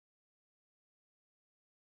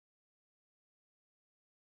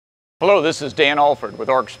Hello, this is Dan Alford with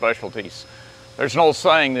ARC Specialties. There's an old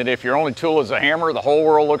saying that if your only tool is a hammer, the whole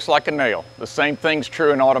world looks like a nail. The same thing's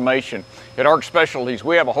true in automation. At ARC Specialties,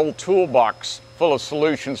 we have a whole toolbox full of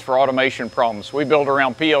solutions for automation problems. We build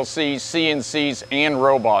around PLCs, CNCs, and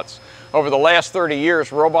robots. Over the last 30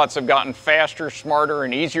 years, robots have gotten faster, smarter,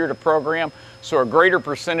 and easier to program, so a greater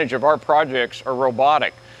percentage of our projects are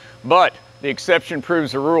robotic. But the exception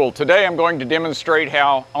proves the rule. Today, I'm going to demonstrate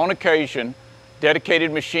how, on occasion,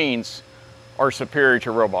 dedicated machines are superior to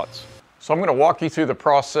robots. So I'm going to walk you through the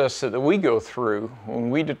process that we go through when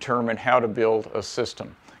we determine how to build a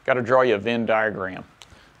system. Got to draw you a Venn diagram.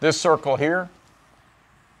 This circle here,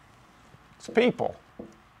 it's people.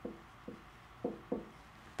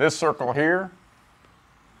 This circle here,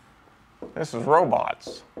 this is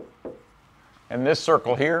robots. And this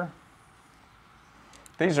circle here,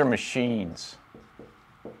 these are machines.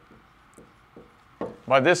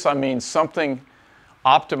 By this I mean something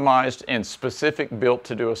optimized and specific, built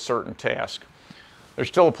to do a certain task. There's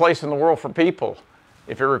still a place in the world for people.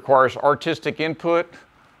 If it requires artistic input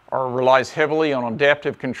or relies heavily on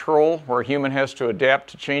adaptive control, where a human has to adapt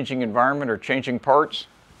to changing environment or changing parts,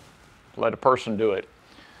 let a person do it.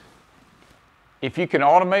 If you can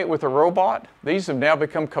automate with a robot, these have now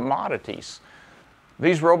become commodities.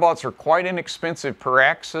 These robots are quite inexpensive per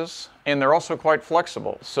axis, and they're also quite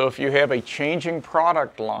flexible. So if you have a changing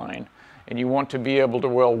product line and you want to be able to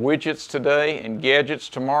weld widgets today and gadgets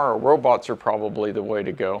tomorrow, robots are probably the way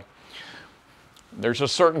to go. There's a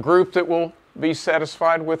certain group that will be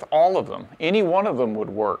satisfied with all of them. Any one of them would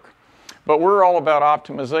work. But we're all about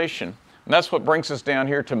optimization, and that's what brings us down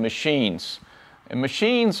here to machines. And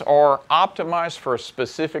machines are optimized for a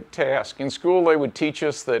specific task. In school, they would teach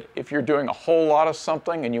us that if you're doing a whole lot of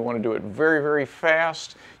something and you want to do it very, very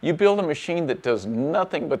fast, you build a machine that does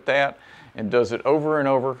nothing but that and does it over and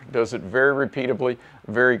over, does it very repeatably,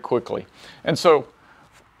 very quickly. And so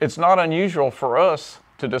it's not unusual for us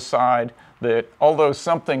to decide that although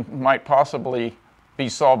something might possibly be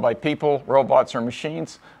solved by people, robots, or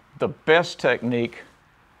machines, the best technique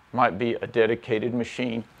might be a dedicated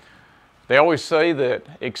machine. They always say that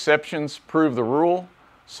exceptions prove the rule,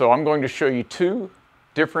 so I'm going to show you two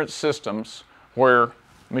different systems where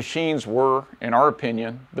machines were, in our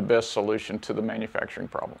opinion, the best solution to the manufacturing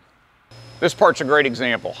problem. This part's a great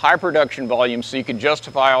example. High production volume, so you can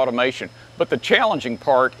justify automation. But the challenging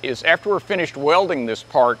part is after we're finished welding this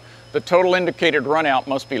part, the total indicated runout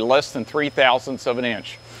must be less than 3/1000ths of an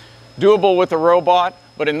inch. Doable with a robot,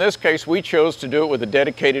 but in this case we chose to do it with a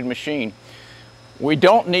dedicated machine. We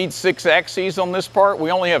don't need 6 axes on this part. We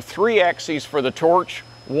only have 3 axes for the torch,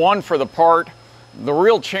 1 for the part. The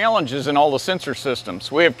real challenge is in all the sensor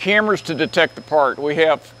systems. We have cameras to detect the part. We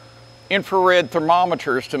have infrared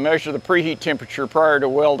thermometers to measure the preheat temperature prior to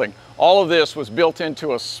welding. All of this was built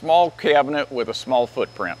into a small cabinet with a small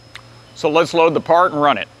footprint. So let's load the part and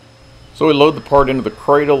run it. So we load the part into the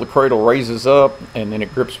cradle raises up and then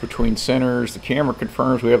it grips between centers. The camera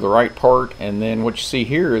confirms we have the right part, and then what you see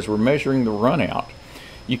here is we're measuring the runout.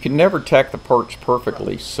 You can never tack the parts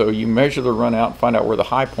perfectly, so you measure the runout, find out where the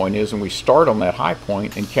high point is, and we start on that high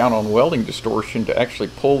point and count on welding distortion to actually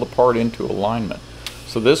pull the part into alignment.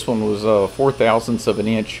 So this one was 4/1000ths of an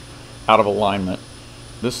inch out of alignment.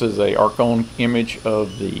 This is our own image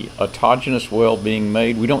of the autogenous weld being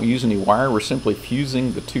made. We don't use any wire, we're simply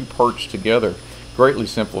fusing the two parts together. Greatly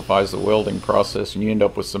simplifies the welding process and you end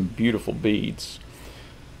up with some beautiful beads.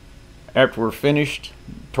 After we're finished,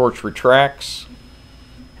 torch retracts,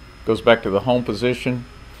 goes back to the home position,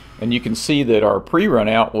 and you can see that our pre-run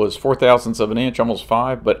out was 4/1000ths of an inch, almost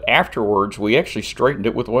 5, but afterwards we actually straightened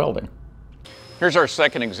it with welding. Here's our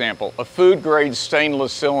second example, a food-grade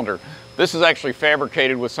stainless cylinder. This is actually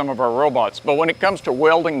fabricated with some of our robots, but when it comes to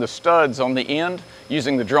welding the studs on the end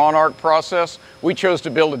using the drawn arc process, we chose to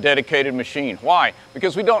build a dedicated machine. Why?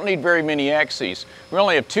 Because we don't need very many axes. We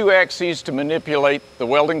only have 2 axes to manipulate the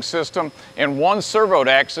welding system and 1 servoed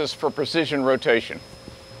axis for precision rotation.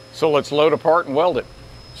 So let's load a part and weld it.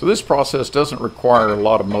 So this process doesn't require a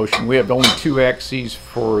lot of motion. We have only 2 axes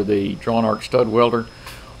for the drawn arc stud welder,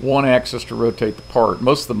 1 axis to rotate the part.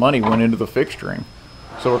 Most of the money went into the fixturing.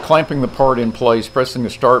 So we're clamping the part in place, pressing the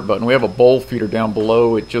start button. We have a bowl feeder down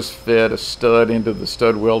below. It just fed a stud into the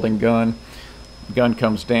stud welding gun. The gun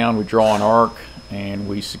comes down, we draw an arc, and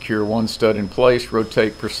we secure 1 stud in place,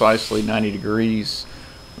 rotate precisely 90 degrees,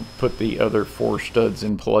 put the other 4 studs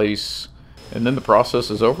in place, and then the process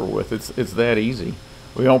is over with. It's that easy.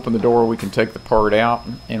 We open the door, we can take the part out,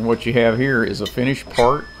 and what you have here is a finished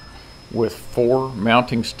part with 4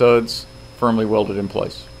 mounting studs firmly welded in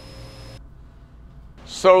place.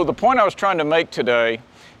 So the point I was trying to make today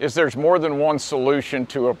is there's more than one solution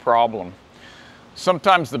to a problem.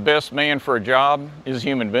 Sometimes the best man for a job is a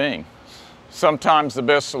human being. Sometimes the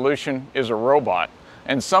best solution is a robot.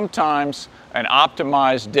 And sometimes an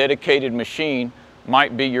optimized, dedicated machine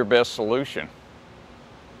might be your best solution.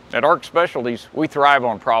 At ARC Specialties, we thrive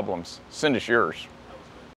on problems. Send us yours.